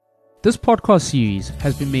This podcast series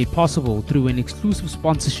has been made possible through an exclusive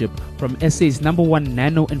sponsorship from SA's #1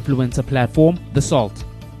 nano influencer platform, The Salt.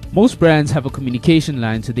 Most brands have a communication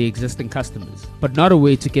line to their existing customers, but not a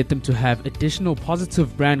way to get them to have additional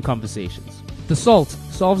positive brand conversations. The Salt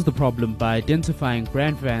solves the problem by identifying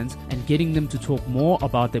brand fans and getting them to talk more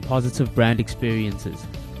about their positive brand experiences.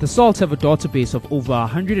 The Salt have a database of over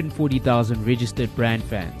 140,000 registered brand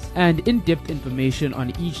fans and in-depth information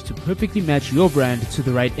on each to perfectly match your brand to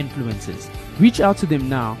the right influencers. Reach out to them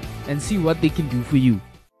now and see what they can do for you.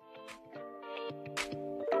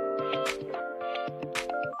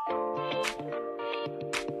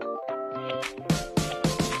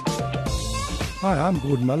 Hi, I'm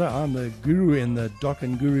Gordon Muller. I'm the guru in the Doc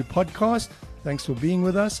and Guru podcast. Thanks for being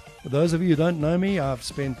with us. For those of you who don't know me, I've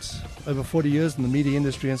spent over 40 years in the media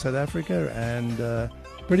industry in South Africa and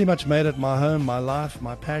pretty much made it my home, my life,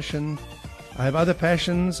 my passion. I have other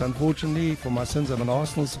passions. Unfortunately, for my sins, I'm an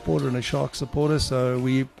Arsenal supporter and a Sharks supporter, so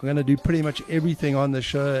we're going to do pretty much everything on the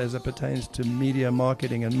show as it pertains to media,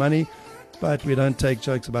 marketing and money, but we don't take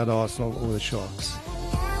jokes about Arsenal or the Sharks.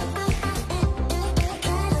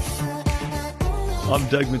 I'm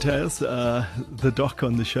Doug Mateus, the doc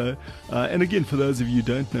on the show. And again, for those of you who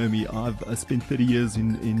don't know me, I've spent 30 years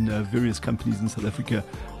in various companies in South Africa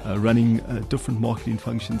running different marketing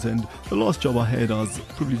functions. And the last job I had, I was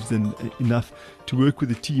privileged enough to work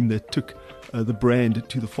with a team that took the brand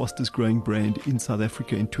to the fastest growing brand in South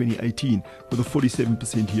Africa in 2018 with a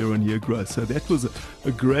 47% year-on-year growth. So that was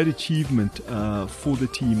a great achievement for the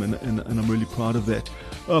team, and I'm really proud of that.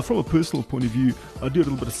 From a personal point of view, I do a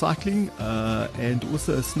little bit of cycling and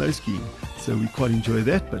also snow skiing, so we quite enjoy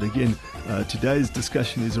that. But again, today's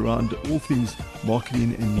discussion is around all things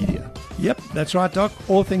marketing and media. Yep, that's right, Doc.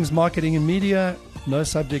 All things marketing and media. No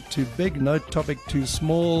subject too big, no topic too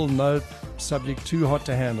small, no subject too hot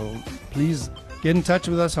to handle. Please get in touch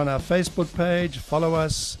with us on our Facebook page, follow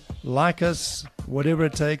us, like us, whatever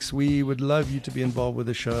it takes. We would love you to be involved with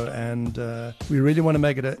the show, and we really want to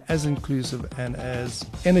make it as inclusive and as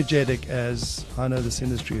energetic as I know this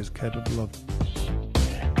industry is capable of.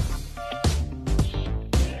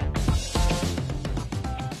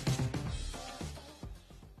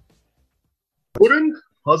 Gordon,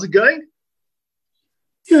 how's it going?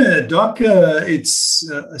 Yeah, Doc, it's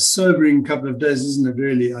a sobering couple of days, isn't it,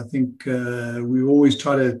 really? I think we always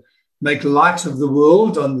try to make light of the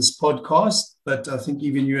world on this podcast, but I think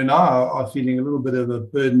even you and I are feeling a little bit of a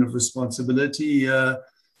burden of responsibility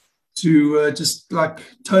to just like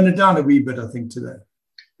tone it down a wee bit, I think, today.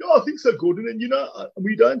 Yeah, I think so, Gordon. And,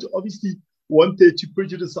 we don't obviously want there to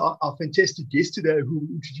prejudice our fantastic guest today, who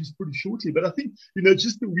we'll introduce pretty shortly. But I think,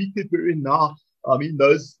 just the week that we're in now, I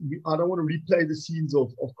don't want to replay the scenes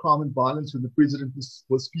of crime and violence when the president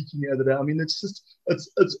was speaking the other day. I mean, it's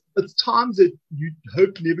times that you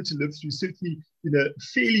hope never to live through, certainly in a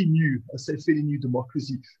fairly new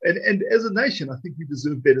democracy. And as a nation, I think we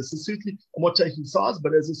deserve better. So certainly I'm not taking sides,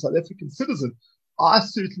 but as a South African citizen, I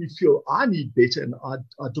certainly feel I need better, and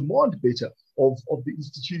I demand better of the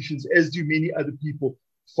institutions, as do many other people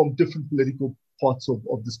from different political parts of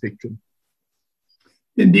the spectrum.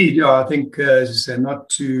 Indeed, yeah. I think, as you say, not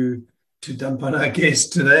to dump on our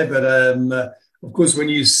guest today, but of course, when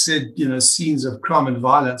you said, scenes of crime and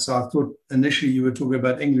violence, I thought initially you were talking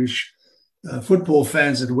about English football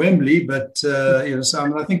fans at Wembley, but,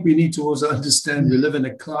 so I think we need to also understand we live in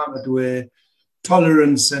a climate where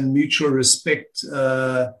tolerance and mutual respect,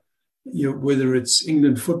 whether it's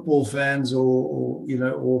England football fans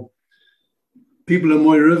or people in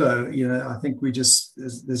Moy River, I think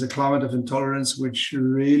there's a climate of intolerance, which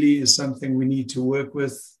really is something we need to work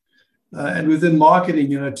with. And within marketing,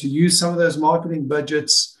 to use some of those marketing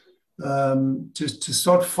budgets to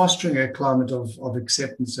start fostering a climate of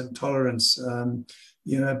acceptance and tolerance. I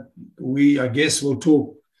guess we'll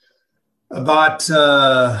talk about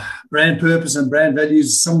brand purpose and brand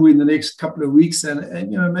values somewhere in the next couple of weeks.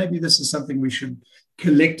 And maybe this is something we should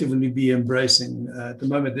collectively be embracing. At the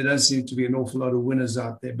moment, there don't seem to be an awful lot of winners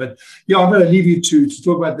out there. But yeah, I'm going to leave you to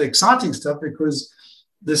talk about the exciting stuff, because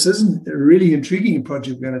this isn't a really intriguing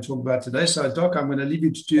project we're going to talk about today. So, Doc, I'm going to leave you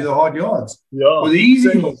to do the hard yards. Yeah. Or the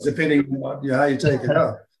easy ones, depending on how you take it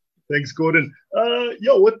out. Thanks, Gordon.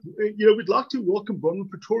 We'd like to welcome Bronwyn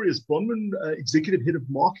Pretorius. Bronwyn, Executive Head of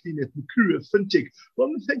Marketing at Makuru, a fintech.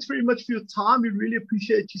 Bronwyn, thanks very much for your time. We really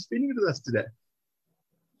appreciate you spending it with us today.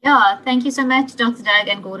 Yeah, thank you so much, Dr. Doug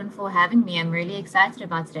and Gordon, for having me. I'm really excited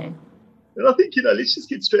about today. And I think, let's just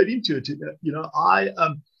get straight into it. I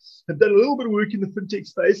have done a little bit of work in the fintech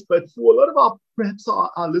space, but for a lot of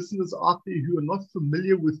our listeners out there who are not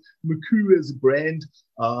familiar with Makuru as a brand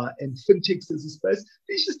and fintechs as a space,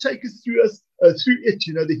 please just take us through it,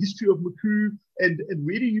 the history of Makuru and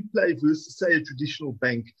where do you play versus, say, a traditional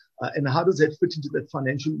bank, and how does that fit into that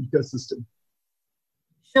financial ecosystem?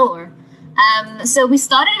 Sure. So we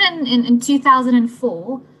started in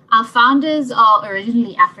 2004. Our founders are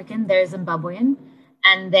originally African, they're Zimbabwean,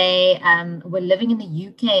 and they were living in the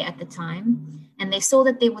UK at the time. And they saw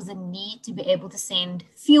that there was a need to be able to send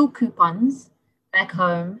fuel coupons back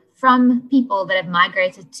home from people that have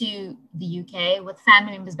migrated to the UK with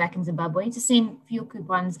family members back in Zimbabwe, to send fuel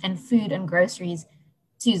coupons and food and groceries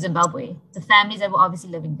to Zimbabwe, the families that were obviously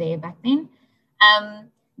living there back then.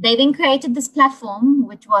 They then created this platform,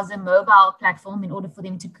 which was a mobile platform, in order for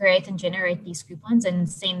them to create and generate these coupons and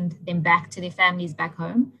send them back to their families back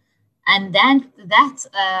home. And then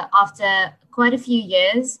after quite a few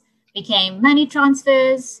years, became money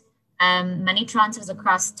transfers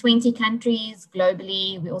across 20 countries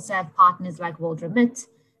globally. We also have partners like World Remit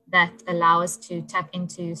that allow us to tap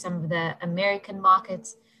into some of the American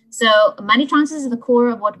markets. So money transfers is the core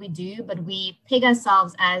of what we do, but we peg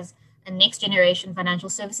ourselves as a next generation financial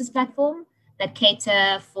services platform that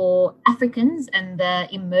cater for Africans and the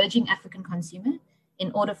emerging African consumer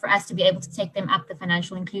in order for us to be able to take them up the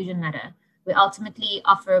financial inclusion ladder. We ultimately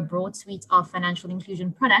offer a broad suite of financial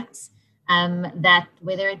inclusion products that,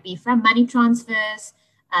 whether it be from money transfers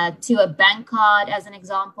to a bank card, as an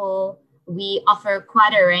example, we offer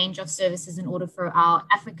quite a range of services in order for our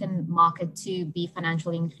African market to be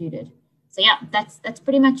financially included. So yeah, that's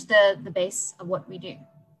pretty much the base of what we do.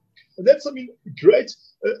 And that's, great,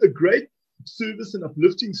 a great service and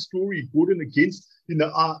uplifting story, Gordon, against,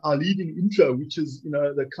 our leading intro, which is,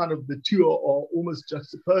 the two are almost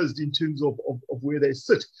juxtaposed in terms of where they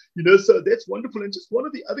sit, so that's wonderful. And just one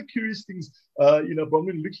of the other curious things,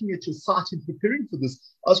 Bronwyn, looking at your site and preparing for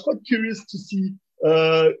this, I was quite curious to see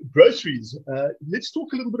groceries. Let's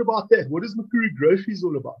talk a little bit about that. What is Makuru Groceries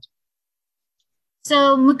all about?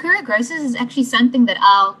 So Makuru Groceries is actually something that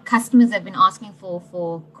our customers have been asking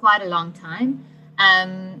for quite a long time.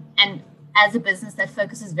 And as a business that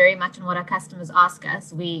focuses very much on what our customers ask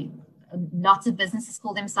us, lots of businesses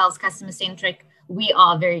call themselves customer-centric. We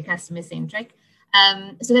are very customer-centric.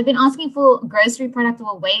 So they've been asking for a grocery product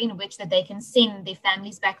or a way in which that they can send their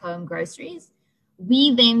families back home groceries.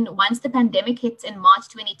 We then, once the pandemic hit in March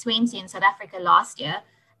 2020 in South Africa last year,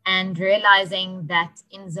 and realizing that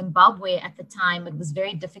in Zimbabwe at the time, it was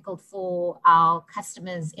very difficult for our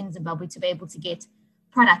customers in Zimbabwe to be able to get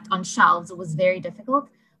product on shelves. It was very difficult.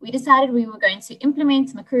 We decided we were going to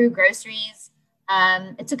implement Makuru Groceries.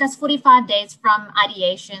 It took us 45 days from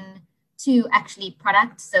ideation to actually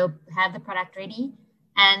product, so have the product ready.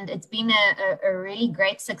 And it's been a really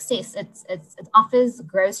great success. It offers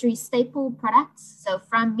grocery staple products. So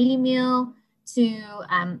from mealie meal to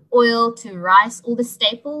oil, to rice, all the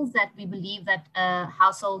staples that we believe that a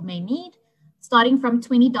household may need, starting from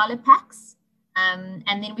 $20 packs.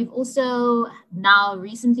 And then we've also now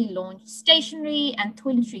recently launched stationery and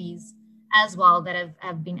toiletries as well that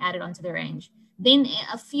have been added onto the range. Then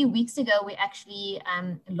a few weeks ago, we actually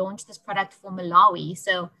launched this product for Malawi.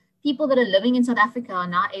 So people that are living in South Africa are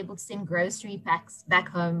now able to send grocery packs back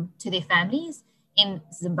home to their families in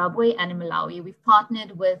Zimbabwe and in Malawi. We've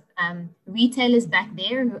partnered with retailers back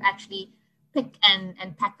there who actually pick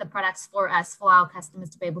and pack the products for us, for our customers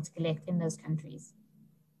to be able to collect in those countries.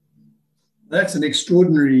 That's an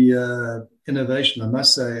extraordinary innovation, I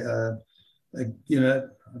must say.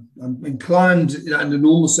 I'm inclined under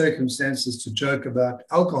normal circumstances to joke about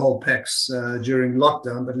alcohol packs during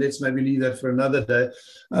lockdown, but let's maybe leave that for another day.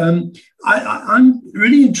 I'm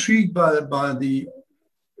really intrigued by the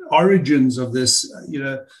origins of this,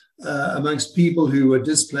 amongst people who were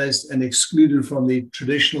displaced and excluded from the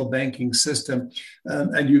traditional banking system.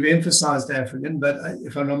 And you've emphasized African, but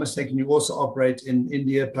if I'm not mistaken, you also operate in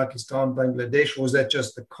India, Pakistan, Bangladesh, or is that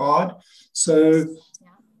just the card? So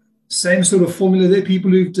same sort of formula there,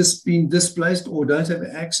 people who've just been displaced or don't have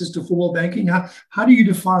access to formal banking. How do you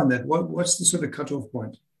define that? What's the sort of cutoff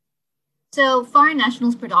point? So foreign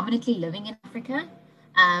nationals predominantly living in Africa.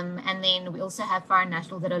 And then we also have foreign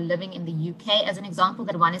nationals that are living in the UK, as an example,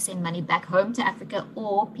 that want to send money back home to Africa,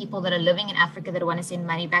 or people that are living in Africa that want to send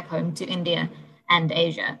money back home to India and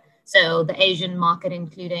Asia. So the Asian market,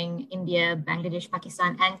 including India, Bangladesh,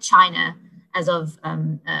 Pakistan, and China, as of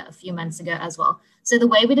a few months ago as well. So the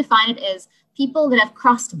way we define it is people that have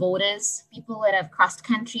crossed borders, people that have crossed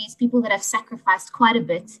countries, people that have sacrificed quite a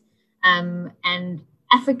bit, and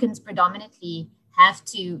Africans predominantly have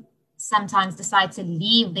to sometimes decide to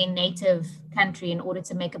leave their native country in order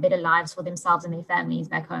to make a better lives for themselves and their families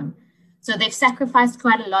back home. So they've sacrificed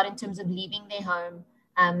quite a lot in terms of leaving their home.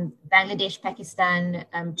 Bangladesh, Pakistan,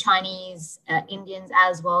 Chinese, Indians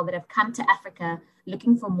as well, that have come to Africa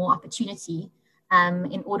looking for more opportunity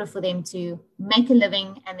in order for them to make a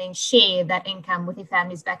living and then share that income with their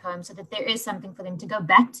families back home, so that there is something for them to go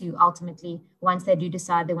back to ultimately once they do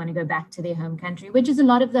decide they want to go back to their home country, which is a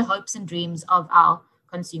lot of the hopes and dreams of our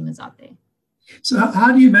consumers out there. So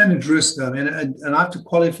how do you manage risk? I mean, and I have to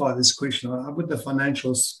qualify this question. I'm with the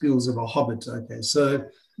financial skills of a hobbit. Okay, so,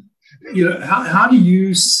 you know, how do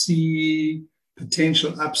you see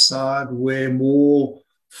potential upside where more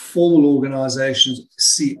formal organizations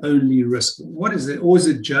see only risk? What is it? Or is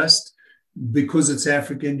it just because it's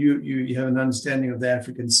African, you have an understanding of the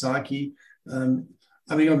African psyche? I mean,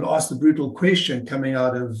 I'm going to ask the brutal question coming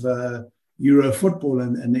out of Euro football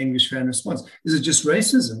and the English fan response. Is it just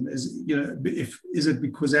racism? Is it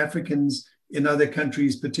because Africans in other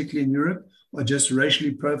countries, particularly in Europe, are just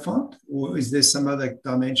racially profiled? Or is there some other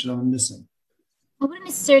dimension I'm missing? I wouldn't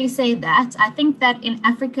necessarily say that. I think that in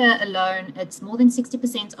Africa alone, it's more than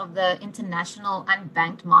 60% of the international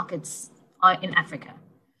unbanked markets are in Africa.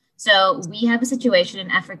 So we have a situation in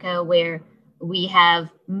Africa where we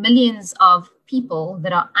have millions of people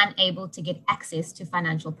that are unable to get access to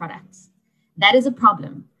financial products. That is a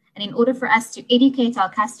problem. And in order for us to educate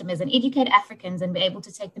our customers and educate Africans and be able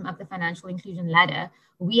to take them up the financial inclusion ladder,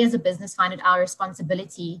 we as a business find it our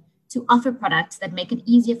responsibility to offer products that make it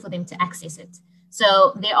easier for them to access it.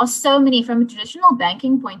 So there are so many, from a traditional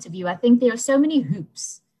banking point of view, I think there are so many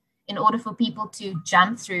hoops in order for people to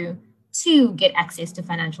jump through to get access to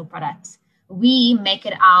financial products. We make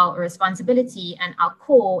it our responsibility and our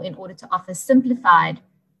core in order to offer simplified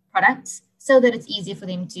products so that it's easier for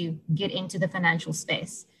them to get into the financial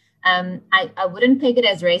space. I wouldn't peg it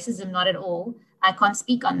as racism, not at all. I can't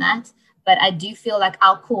speak on that, but I do feel like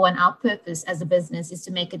our core and our purpose as a business is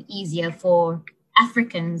to make it easier for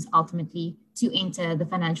Africans ultimately to enter the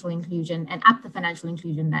financial inclusion and up the financial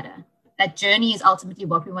inclusion ladder. That journey is ultimately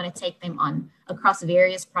what we want to take them on across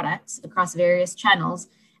various products, across various channels,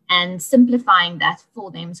 and simplifying that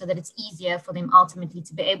for them so that it's easier for them ultimately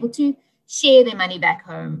to be able to share their money back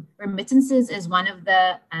home. Remittances is one of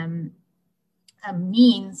the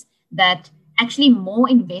means that actually more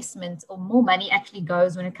investment or more money actually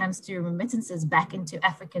goes when it comes to remittances back into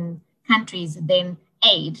African countries than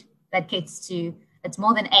aid that gets to, it's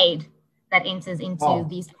more than aid that enters into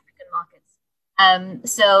these African markets.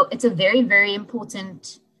 So it's a very, very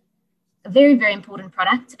important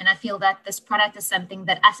product. And I feel that this product is something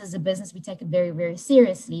that us as a business, we take it very, very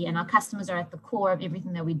seriously. And our customers are at the core of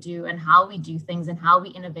everything that we do and how we do things and how we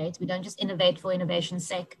innovate. We don't just innovate for innovation's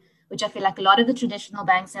sake, which I feel like a lot of the traditional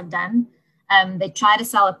banks have done. They try to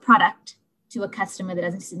sell a product to a customer that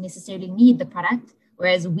doesn't necessarily need the product,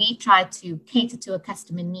 whereas we try to cater to a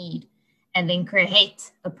customer need and then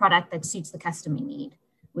create a product that suits the customer need,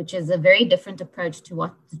 which is a very different approach to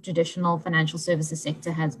what the traditional financial services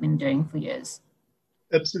sector has been doing for years.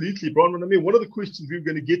 Absolutely, Bronwyn. I mean, one of the questions we're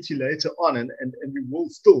going to get to later on, and we will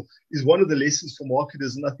still, is one of the lessons for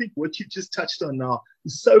marketers. And I think what you just touched on now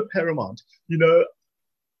is so paramount,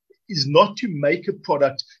 is not to make a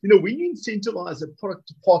product. When you incentivize a product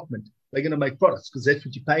department, they're going to make products because that's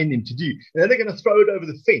what you're paying them to do. And then they're going to throw it over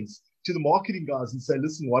the fence to the marketing guys and say,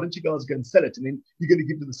 listen, why don't you guys go and sell it? And then you're going to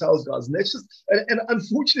give to the sales guys. And that's just, and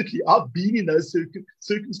unfortunately, I've been in those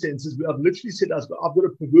circumstances where I've literally said, I've got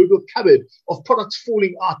a proverbial cupboard of products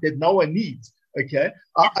falling out that no one needs. Okay.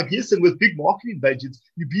 I guess, and with big marketing budgets,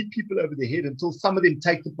 you beat people over the head until some of them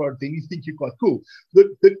take the product, then you think you're quite cool.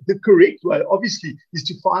 The correct way, obviously, is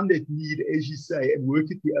to find that need, as you say, and work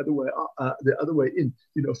it the other way in,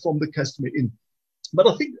 from the customer in. But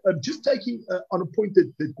I think just taking on a point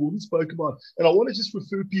that Gordon spoke about, and I want to just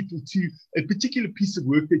refer people to a particular piece of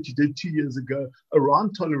work that you did 2 years ago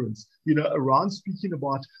around tolerance, around speaking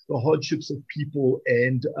about the hardships of people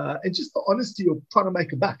and just the honesty of trying to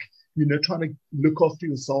make a buck, trying to look after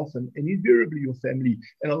yourself and invariably your family.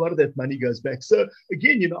 And a lot of that money goes back. So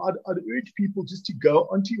again, I'd urge people just to go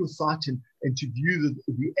onto your site and to view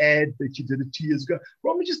the ad that you did 2 years ago.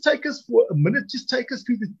 Romy, just take us for a minute, just take us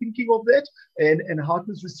through the thinking of that and how it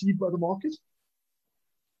was received by the market.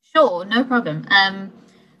 Sure, no problem.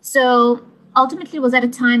 So ultimately it was at a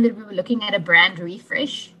time that we were looking at a brand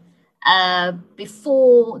refresh.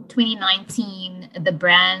 Before 2019, the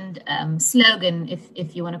brand slogan,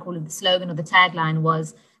 if you want to call it the slogan or the tagline,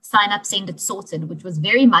 was sign up, send it, sorted, which was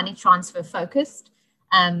very money transfer focused.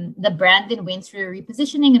 The brand then went through a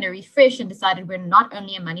repositioning and a refresh and decided we're not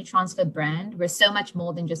only a money transfer brand, we're so much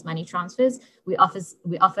more than just money transfers. We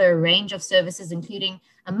offer a range of services, including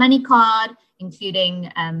a money card,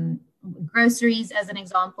 including groceries as an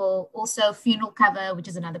example, also funeral cover, which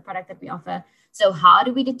is another product that we offer. So how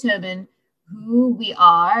do we determine who we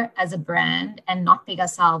are as a brand and not peg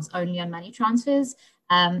ourselves only on money transfers?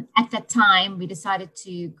 At that time, we decided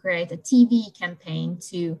to create a TV campaign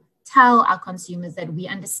to tell our consumers that we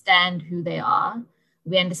understand who they are.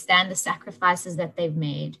 We understand the sacrifices that they've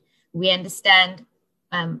made. We understand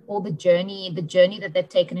all the journey that they've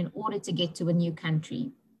taken in order to get to a new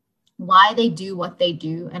country, why they do what they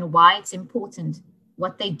do, and why it's important.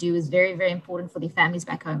 What they do is very, very important for their families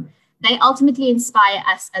back home. They ultimately inspire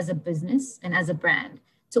us as a business and as a brand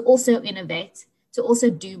to also innovate, to also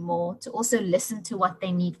do more, to also listen to what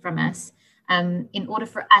they need from us in order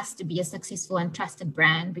for us to be a successful and trusted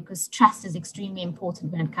brand, because trust is extremely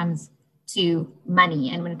important when it comes to money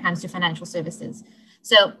and when it comes to financial services.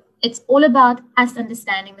 So it's all about us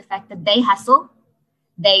understanding the fact that they hustle,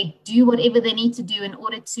 they do whatever they need to do in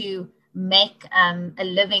order to make a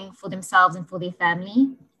living for themselves and for their family.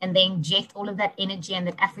 And they inject all of that energy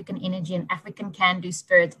and African can-do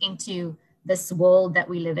spirit into this world that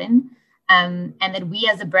we live in. And that we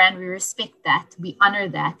as a brand, we respect that, we honor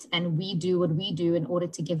that, and we do what we do in order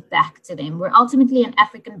to give back to them. We're ultimately an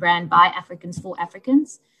African brand by Africans for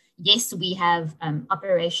Africans. Yes, we have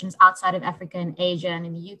operations outside of Africa and Asia and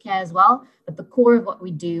in the UK as well. But the core of what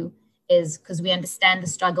we do is because we understand the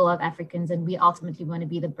struggle of Africans, and we ultimately want to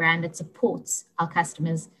be the brand that supports our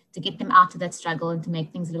customers to get them out of that struggle and to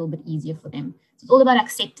make things a little bit easier for them. So it's all about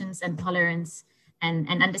acceptance and tolerance and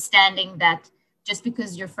understanding that just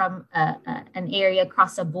because you're from an area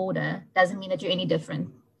across a border doesn't mean that you're any different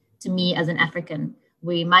to me as an African.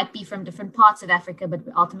 We might be from different parts of Africa, but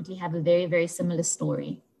we ultimately have a very, very similar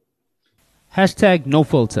story. Hashtag no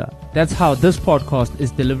filter. That's how this podcast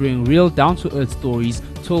is delivering real down-to-earth stories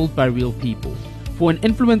told by real people. For an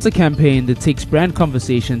influencer campaign that takes brand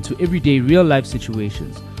conversation to everyday real-life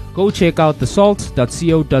situations, go check out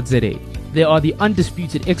thesalt.co.za. They are the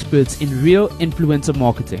undisputed experts in real influencer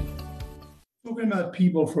marketing. Talking about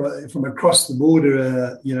people from across the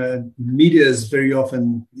border, media is very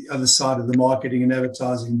often the other side of the marketing and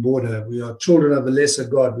advertising border. We are children of the lesser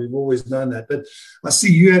God. We've always known that. But I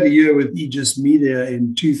see you had a year with Aegis Media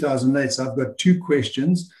in 2008. So I've got two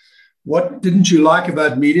questions. What didn't you like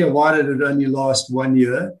about media? Why did it only last 1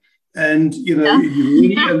 year? And, you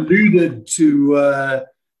really alluded to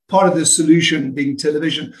part of the solution being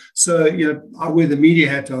television. So, I wear the media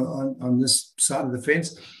hat on this side of the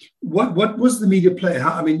fence. What was the media play?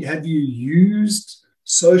 Have you used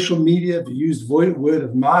social media? Have you used word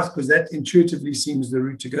of mouth? Because that intuitively seems the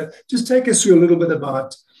route to go. Just take us through a little bit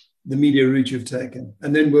about the media route you've taken.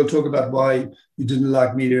 And then we'll talk about why you didn't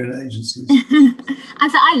like media and agencies.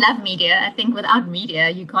 I love media. I think without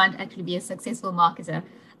media, you can't actually be a successful marketer.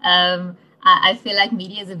 I feel like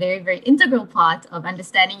media is a very, very integral part of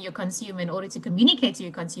understanding your consumer. In order to communicate to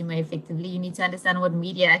your consumer effectively, you need to understand what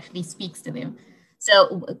media actually speaks to them.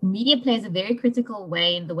 So media plays a very critical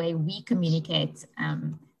way in the way we communicate.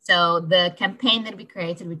 So the campaign that we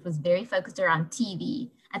created, which was very focused around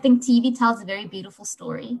TV, I think TV tells a very beautiful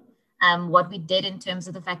story. What we did in terms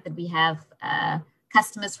of the fact that we have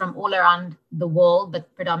customers from all around the world,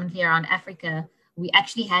 but predominantly around Africa, we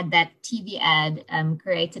actually had that TV ad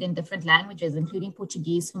created in different languages, including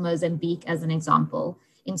Portuguese for Mozambique, as an example,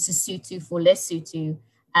 in Sesotho for Lesotho,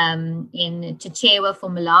 in Chichewa for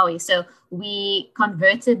Malawi. So we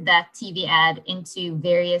converted that TV ad into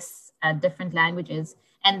various different languages.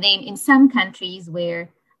 And then in some countries where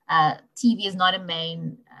TV is not a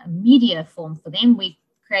main media form for them, we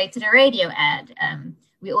created a radio ad.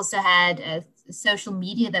 We also had social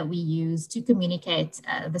media that we use to communicate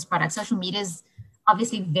this product. Social media is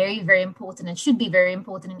obviously very, very important and should be very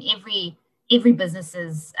important in every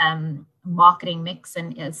business's marketing mix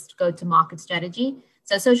and go-to-market strategy.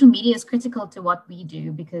 So social media is critical to what we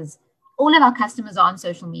do because all of our customers are on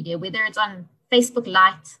social media, whether it's on Facebook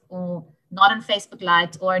Lite or not on Facebook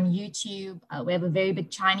Lite or on YouTube. We have a very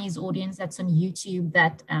big Chinese audience that's on YouTube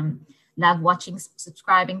that love watching,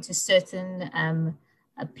 subscribing to certain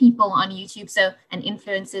people on YouTube, and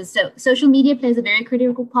influencers. So social media plays a very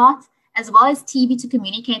critical part, as well as TV, to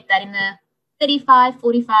communicate that in a 35,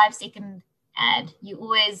 45-second ad.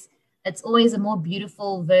 It's always a more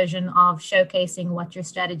beautiful version of showcasing what your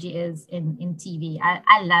strategy is in TV.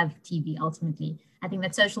 I love TV ultimately. I think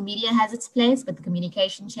that social media has its place, but the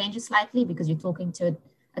communication changes slightly because you're talking to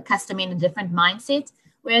a customer in a different mindset.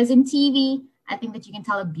 Whereas in TV, I think that you can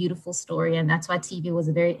tell a beautiful story, and that's why TV was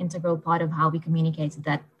a very integral part of how we communicated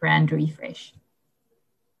that brand refresh.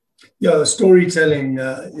 Yeah, storytelling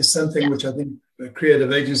is something which I think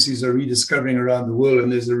creative agencies are rediscovering around the world,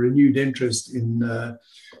 and there's a renewed interest in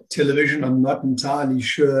television. I'm not entirely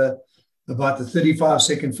sure about the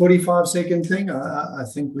 35-second, 45-second thing. I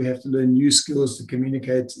think we have to learn new skills to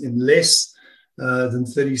communicate in less than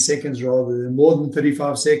 30 seconds rather than more than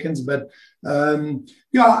 35 seconds. But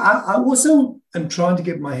I also am trying to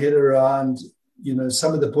get my head around,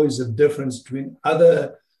 some of the points of difference between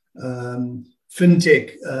other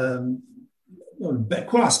fintech,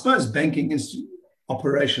 I suppose banking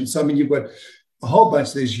operations. So, I mean, you've got a whole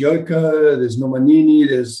bunch. There's Yoko, there's Nomanini,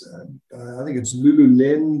 there's, I think it's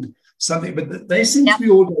Lululend, something, but they seem to be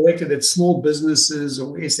all directed at small businesses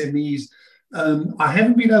or SMEs. I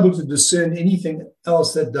haven't been able to discern anything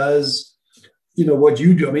else that does, what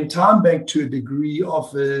you do. I mean, Time Bank to a degree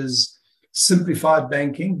offers simplified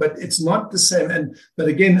banking, but it's not the same. But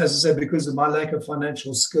again, as I said, because of my lack of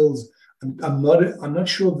financial skills, I'm not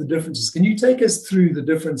sure of the differences. Can you take us through the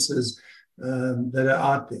differences that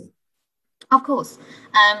are out there? Of course.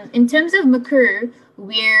 In terms of Mukuru,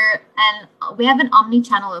 we have an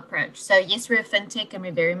omni-channel approach. So yes, we're a fintech and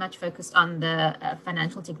we're very much focused on the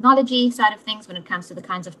financial technology side of things when it comes to the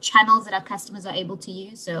kinds of channels that our customers are able to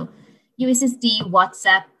use. So USSD,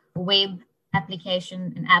 WhatsApp, web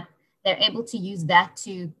application, and app, they're able to use that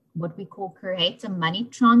to what we call create a money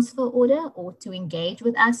transfer order, or to engage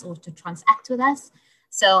with us or to transact with us.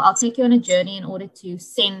 So I'll take you on a journey in order to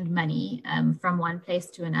send money from one place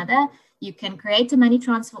to another. You can create a money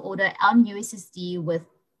transfer order on USSD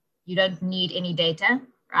you don't need any data,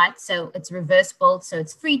 right? So it's reverse built, so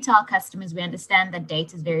it's free to our customers. We understand that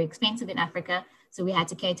data is very expensive in Africa, so we had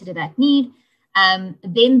to cater to that need.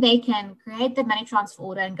 Then they can create the money transfer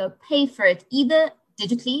order and go pay for it either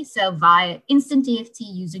digitally, so via instant EFT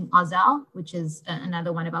using Ozal, which is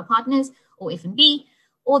another one of our partners, or F&B,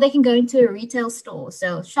 or they can go into a retail store.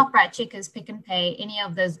 So ShopRite, Checkers, Pick n Pay, any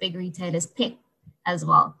of those big retailers, Pick as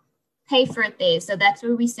well. Pay for it there. So that's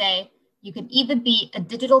where we say you can either be a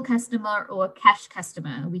digital customer or a cash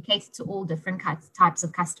customer. We cater to all different types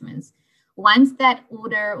of customers. Once that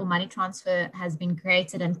order or money transfer has been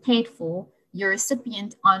created and paid for, your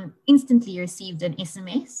recipient instantly received an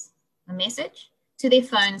SMS, a message, to their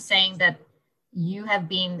phone saying that you have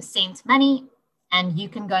been sent money and you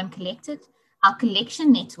can go and collect it. Our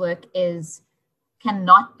collection network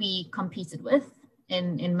cannot be competed with,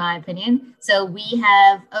 in my opinion. So we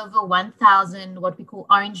have over 1,000 what we call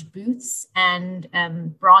orange booths and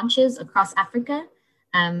branches across Africa,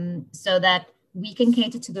 so that we can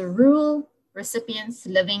cater to the rural recipients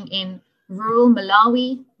living in rural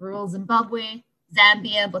Malawi, rural Zimbabwe,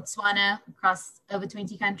 Zambia, Botswana, across over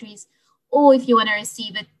 20 countries. Or if you want to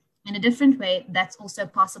receive it in a different way, that's also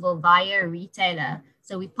possible via a retailer.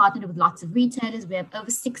 So we've partnered with lots of retailers. We have over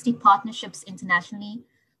 60 partnerships internationally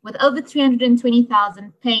with over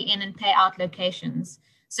 320,000 pay in and pay out locations.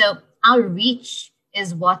 So our reach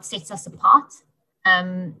is what sets us apart.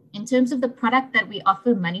 In terms of the product that we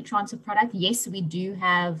offer, money transfer product, yes, we do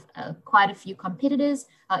have quite a few competitors.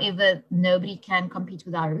 However, nobody can compete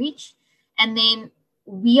with our reach. And then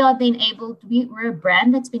we're a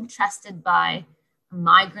brand that's been trusted by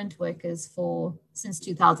migrant workers since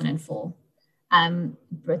 2004.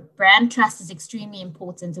 Brand trust is extremely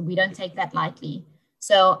important, and we don't take that lightly.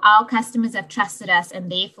 So our customers have trusted us,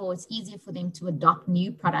 and therefore it's easier for them to adopt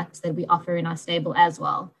new products that we offer in our stable as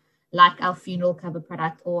well, like our funeral cover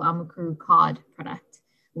product or our Mukuru card product,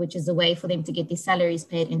 which is a way for them to get their salaries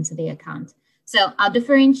paid into their account. So our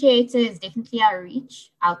differentiator is definitely our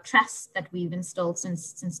reach, our trust that we've installed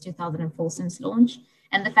since 2004, since launch,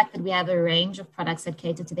 and the fact that we have a range of products that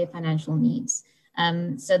cater to their financial needs.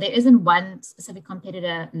 So there isn't one specific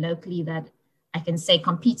competitor locally that I can say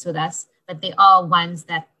competes with us, but there are ones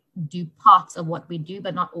that do parts of what we do,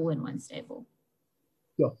 but not all in one stable.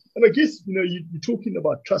 Yeah, and I guess, you're talking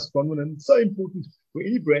about trust, Bronwyn, and it's so important for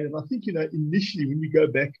any brand. And I think, initially when we go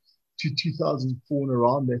back to 2004 and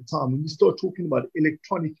around that time, when we start talking about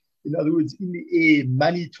electronic, in other words, in the air,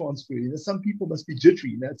 money transfer, some people must be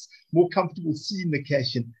jittery. It's more comfortable seeing the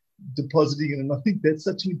cash and depositing it. And I think that's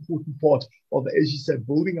such an important part of, as you said,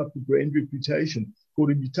 building up the brand reputation.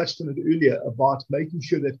 Gordon, you touched on it earlier about making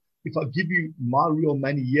sure that if I give you my real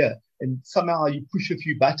money here and somehow you push a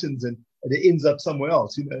few buttons and it ends up somewhere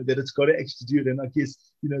else, that it's got to actually do it. And I guess,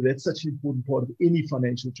 that's such an important part of any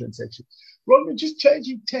financial transaction. Bronwyn, just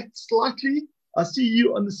changing tack slightly. I see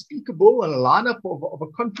you on the speaker bowl and a lineup of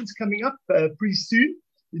a conference coming up pretty soon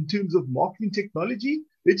in terms of marketing technology.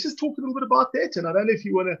 let's just talk a little bit about that. And I don't know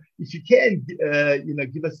if you can,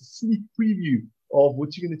 give us a sneak preview of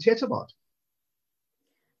what you're going to chat about.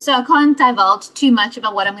 So I can't divulge too much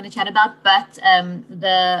about what I'm going to chat about, but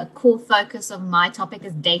the core focus of my topic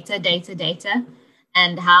is data,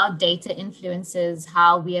 and how data influences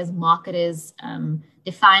how we as marketers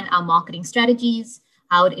define our marketing strategies,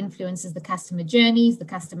 how it influences the customer journeys, the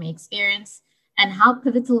customer experience, and how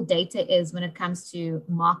pivotal data is when it comes to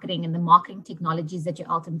marketing and the marketing technologies that you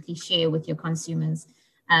ultimately share with your consumers.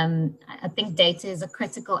 I think data is a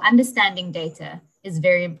critical, understanding data is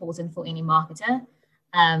very important for any marketer.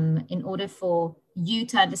 In order for you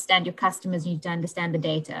to understand your customers, you need to understand the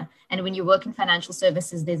data. And when you work in financial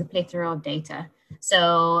services, there's a plethora of data.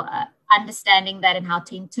 So understanding that and how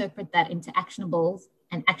to interpret that into actionable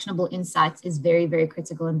insights is very, very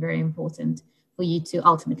critical and very important for you to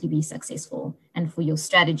ultimately be successful, and for your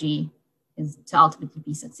strategy is to ultimately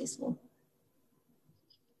be successful.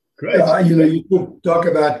 Great. You talk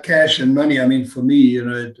about cash and money. I mean, for me,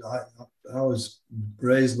 I was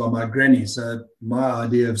raised by my granny, so my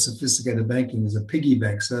idea of sophisticated banking is a piggy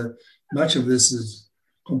bank. So much of this is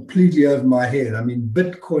completely over my head. I mean,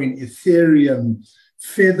 Bitcoin, Ethereum,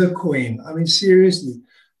 Feathercoin. I mean, seriously,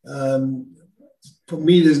 for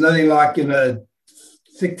me, there's nothing like,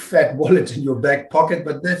 thick, fat wallet in your back pocket,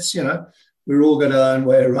 but that's, we're all got our own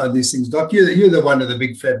way around these things. Doc, you're the one with the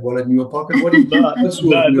big fat wallet in your pocket. What do you not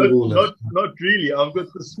really. I've got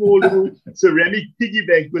the small little ceramic piggy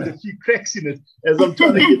bank with a few cracks in it as I'm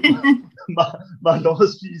trying to get my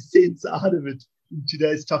last few cents out of it in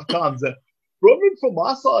today's tough times. Bronwyn, from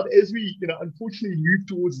my side, as we unfortunately move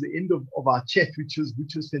towards the end of our chat, which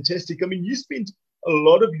was fantastic. I mean, you spent a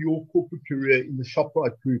lot of your corporate career in the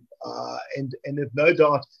ShopRite group, and have no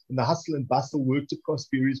doubt in the hustle and bustle, worked across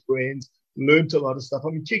various brands, learned a lot of stuff.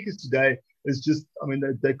 I mean, Checkers today is just,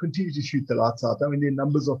 they continue to shoot the lights out. I mean, their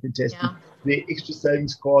numbers are fantastic. Yeah. Their extra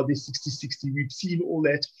savings card, their 60/60, we've seen all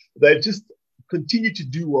that. They've just continued to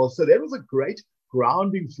do well. So that was a great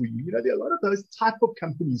grounding for you. There are a lot of those type of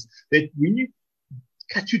companies that when you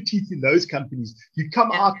cut your teeth in those companies, you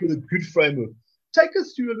come out with a good framework. Take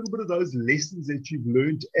us through a little bit of those lessons that you've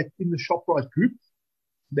learned in the ShopRite group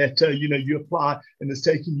that, you apply and has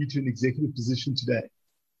taken you to an executive position today.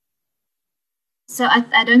 So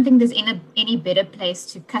I don't think there's any better place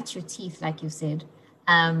to cut your teeth, like you said,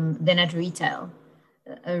 than at retail.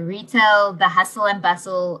 Retail, the hustle and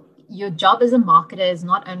bustle, your job as a marketer is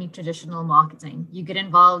not only traditional marketing. You get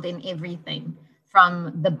involved in everything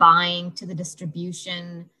from the buying to the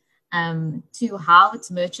distribution, to how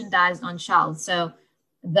it's merchandised on shelves. So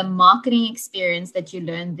the marketing experience that you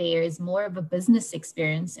learn there is more of a business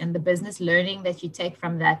experience, and the business learning that you take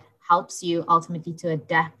from that helps you ultimately to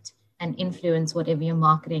adapt and influence whatever your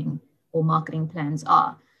marketing or marketing plans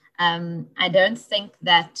are. I don't think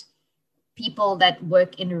that people that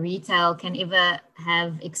work in retail can ever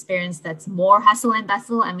have experience that's more hustle and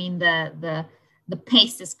bustle. I mean, the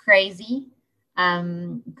pace is crazy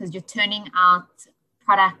because you're turning out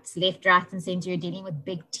products left, right, and center. You're dealing with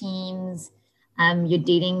big teams. You're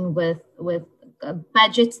dealing with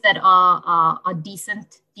budgets that are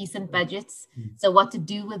decent budgets. So what to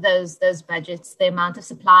do with those budgets, the amount of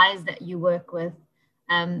suppliers that you work with.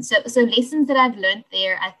 So lessons that I've learned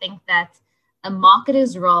there, I think that a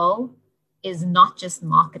marketer's role is not just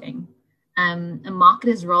marketing. A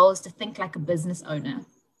marketer's role is to think like a business owner,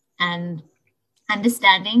 and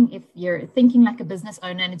understanding if you're thinking like a business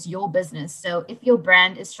owner and it's your business. So if your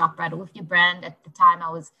brand is ShopRite, or if your brand at the time I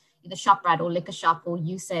was either ShopRite or Liquor Shop or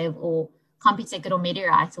USave or CompuTicket or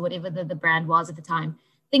Mediarite or whatever the brand was at the time,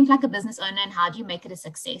 think like a business owner and how do you make it a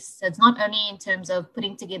success? So it's not only in terms of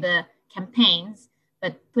putting together campaigns,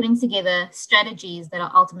 but putting together strategies that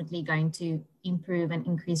are ultimately going to improve and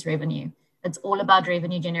increase revenue. It's all about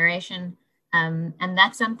revenue generation. And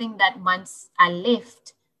that's something that once I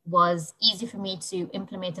left was easy for me to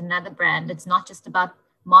implement another brand. It's not just about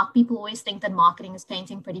people always think that marketing is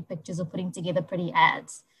painting pretty pictures or putting together pretty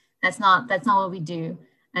ads. That's not what we do.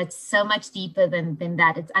 It's so much deeper than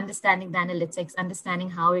that. It's understanding the analytics, understanding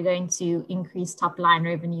how we're going to increase top line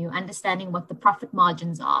revenue, understanding what the profit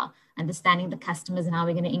margins are, understanding the customers and how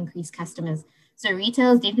we're going to increase customers. So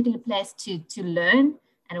retail is definitely a place to learn.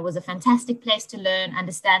 And it was a fantastic place to learn,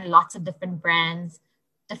 understand lots of different brands,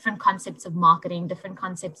 different concepts of marketing, different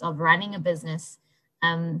concepts of running a business,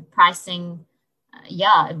 pricing.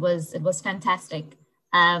 It was fantastic.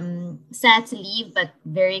 Sad to leave, but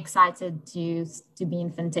very excited to be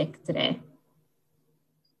in fintech today.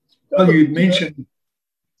 Well, you mentioned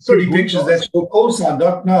Pretty Pictures. That's your call sign,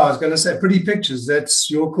 Doc. No, I was going to say Pretty Pictures. That's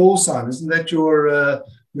your call sign. Isn't that your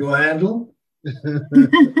handle?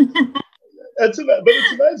 But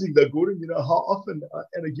it's amazing though, Gordon, how often,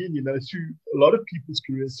 and again, through a lot of people's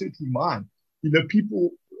careers, certainly mine,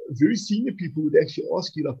 people, very senior people would actually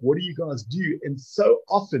ask you, like, what do you guys do? And so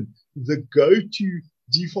often the go-to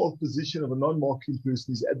default position of a non-marketing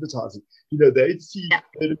person is advertising.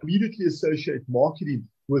 They'd immediately associate marketing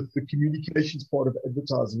with the communications part of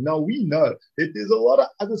advertising. Now we know that there's a lot of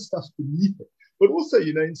other stuff beneath it. But also,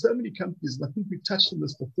 in so many companies, and I think we've touched on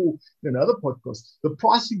this before in another podcast, the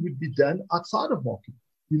pricing would be done outside of marketing.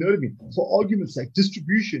 You know what I mean? For argument's sake,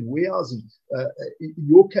 distribution, warehousing, in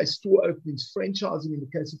your case, store openings, franchising in the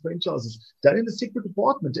case of franchises, done in a separate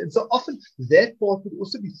department. And so often that part would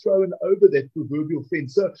also be thrown over that proverbial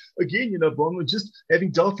fence. So again, Bronwyn, just having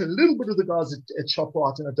dealt a little bit with the guys at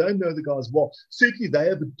ShopRite, and I don't know the guys well, certainly they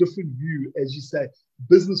have a different view, as you say,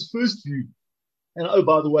 business first view. And oh,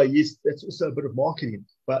 by the way, yes, that's also a bit of marketing.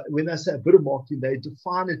 But when they say a bit of marketing, they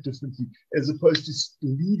define it differently as opposed to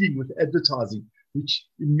leading with advertising, which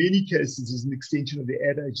in many cases is an extension of the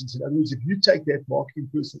ad agency. In other words, if you take that marketing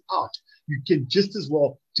person out, you can just as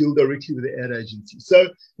well deal directly with the ad agency. So,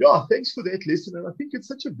 yeah, thanks for that lesson. And I think it's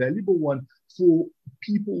such a valuable one for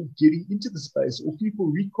people getting into the space or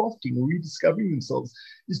people recrafting or rediscovering themselves,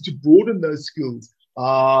 is to broaden those skills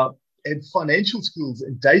and financial skills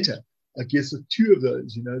and data. I guess are two of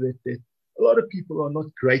those, that a lot of people are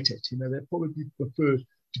not great at. They probably prefer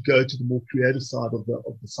to go to the more creative side of the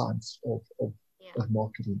science of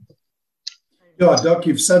marketing. Yeah, Doc,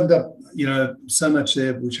 you've summed up, so much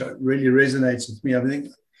there, which really resonates with me. I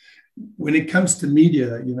think when it comes to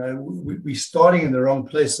media, we're starting in the wrong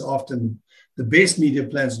place often. The best media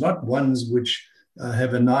plans, not ones which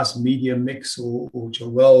have a nice media mix or which are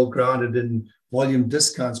well grounded in volume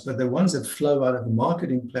discounts, but the ones that flow out of the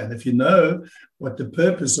marketing plan. If you know what the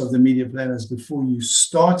purpose of the media plan is before you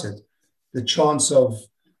start it, the chance of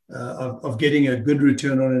getting a good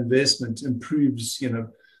return on investment improves,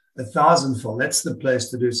 1,000-fold. That's the place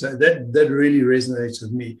to do. So that really resonates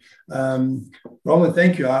with me. Bronwyn,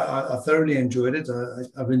 thank you. I thoroughly enjoyed it.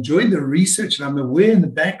 I've enjoyed the research, and I'm aware in the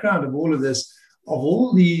background of all of this, of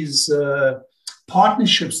all these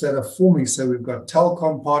partnerships that are forming. So we've got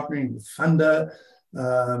Telkom partnering with Funda,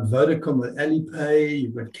 Vodacom with Alipay,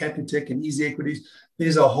 you've got Capitec and Easy Equities.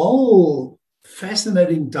 There's a whole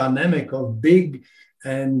fascinating dynamic of big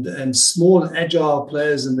and small agile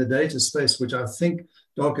players in the data space, which I think,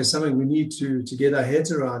 Doc, is something we need to get our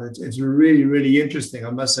heads around. It's really, really interesting. I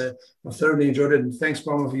must say, I've thoroughly enjoyed it. And thanks,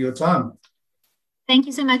 Bronwyn, for your time. Thank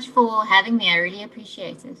you so much for having me. I really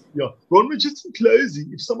appreciate it. Yeah. Bronwyn, just in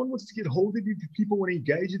closing, if someone wants to get hold of you, if people want to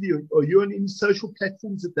engage with you, are you on any social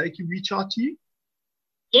platforms that they can reach out to you?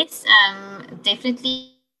 Yes,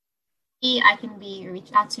 definitely. I can be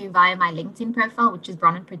reached out to via my LinkedIn profile, which is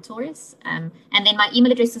Bronwyn Pretorius. And then my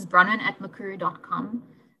email address is bronwyn@makuru.com.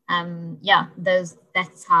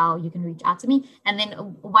 That's how you can reach out to me. And then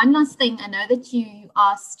one last thing, I know that you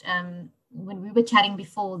asked when we were chatting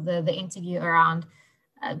before the interview around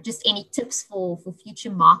just any tips for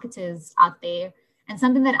future marketers out there. And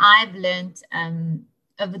something that I've learned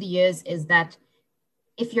over the years is that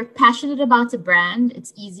if you're passionate about a brand,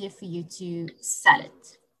 it's easier for you to sell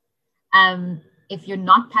it. If you're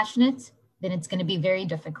not passionate, then it's going to be very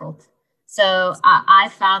difficult. So I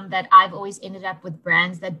found that I've always ended up with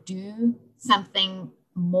brands that do something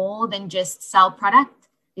more than just sell product.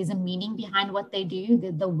 There's a meaning behind what they do.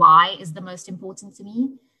 The why is the most important to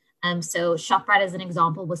me. So ShopRite, as an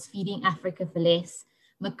example, was feeding Africa for less.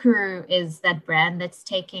 Makuru is that brand that's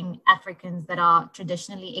taking Africans that are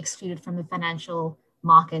traditionally excluded from the financial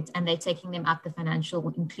market, and they're taking them up the financial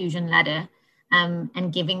inclusion ladder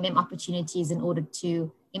and giving them opportunities in order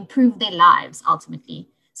to improve their lives ultimately.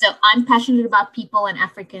 So I'm passionate about people and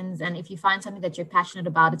Africans, and if you find something that you're passionate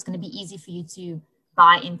about, it's going to be easy for you to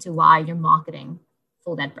buy into why you're marketing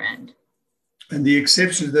for that brand. And the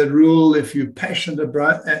exception to that rule, if you're passionate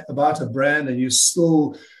about a brand and you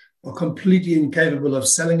still are completely incapable of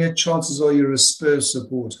selling it, chances are you're a Spurs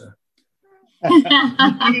supporter. You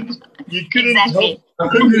couldn't Exactly. I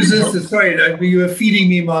couldn't resist the threat. You were feeding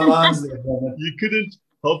me my lines there, Robert. You couldn't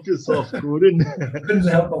help yourself, Gordon. Couldn't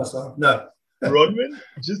help myself. No. Bronwyn,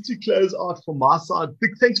 just to close out from my side,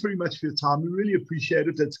 big thanks very much for your time. We really appreciate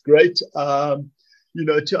it. That's great.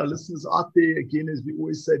 To our listeners out there, again, as we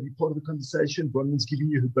always say, be part of the conversation. Bronwyn's giving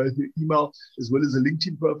you both her email as well as a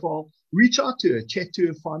LinkedIn profile. Reach out to her, chat to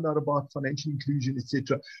her, find out about financial inclusion,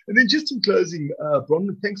 etc. And then just in closing,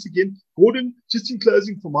 Bronwyn, thanks again. Gordon, just in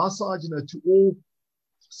closing from our side, to all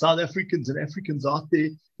South Africans and Africans out there,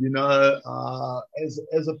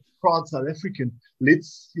 as a proud South African,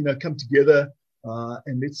 let's, come together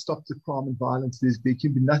and let's stop the crime and violence. There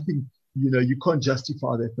can be nothing you can't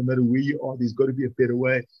justify that. No matter where you are, there's got to be a better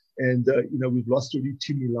way. And, we've lost already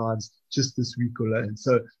too many lives just this week alone.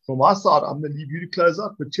 So from my side, I'm going to leave you to close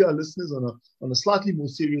out. But to our listeners, on a slightly more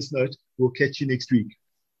serious note, we'll catch you next week.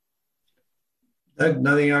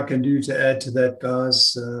 Nothing I can do to add to that,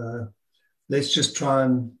 guys. Let's just try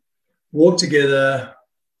and walk together,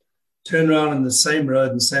 turn around in the same road,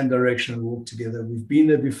 in the same direction, and walk together. We've been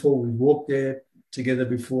there before. We've walked there together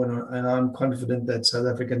before, and I'm confident that South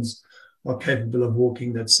Africans are capable of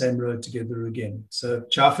walking that same road together again. So,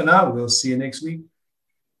 ciao for now. We'll see you next week.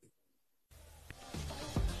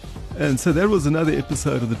 And so that was another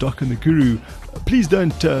episode of The Doc and the Guru. Please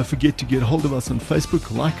don't forget to get hold of us on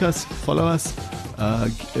Facebook, like us, follow us,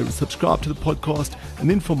 subscribe to the podcast. And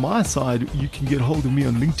then from my side, you can get hold of me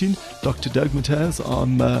on LinkedIn, Dr. Doug Mataz.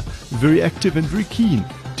 I'm very active and very keen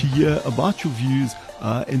to hear about your views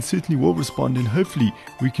and certainly will respond, and hopefully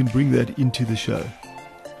we can bring that into the show.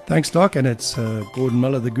 Thanks, Doc. And it's Gordon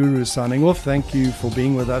Miller, the Guru, signing off. Thank you for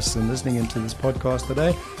being with us and listening into this podcast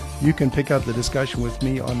today. You can pick up the discussion with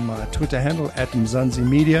me on my Twitter handle, @Mzansi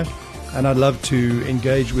Media. And I'd love to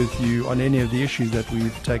engage with you on any of the issues that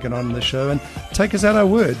we've taken on in the show. And take us at our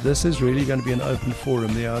word. This is really going to be an open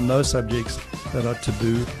forum. There are no subjects that are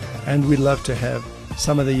taboo. And we'd love to have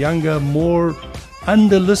some of the younger, more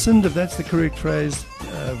under-listened, if that's the correct phrase,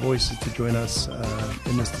 voices to join us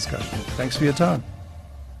in this discussion. Thanks for your time.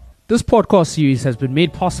 This podcast series has been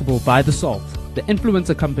made possible by The Salt, the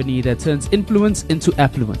influencer company that turns influence into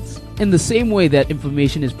affluence. In the same way that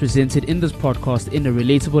information is presented in this podcast in a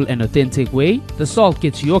relatable and authentic way, The Salt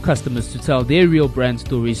gets your customers to tell their real brand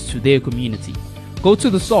stories to their community. Go to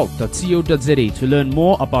thesalt.co.za to learn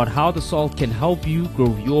more about how The Salt can help you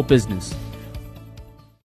grow your business.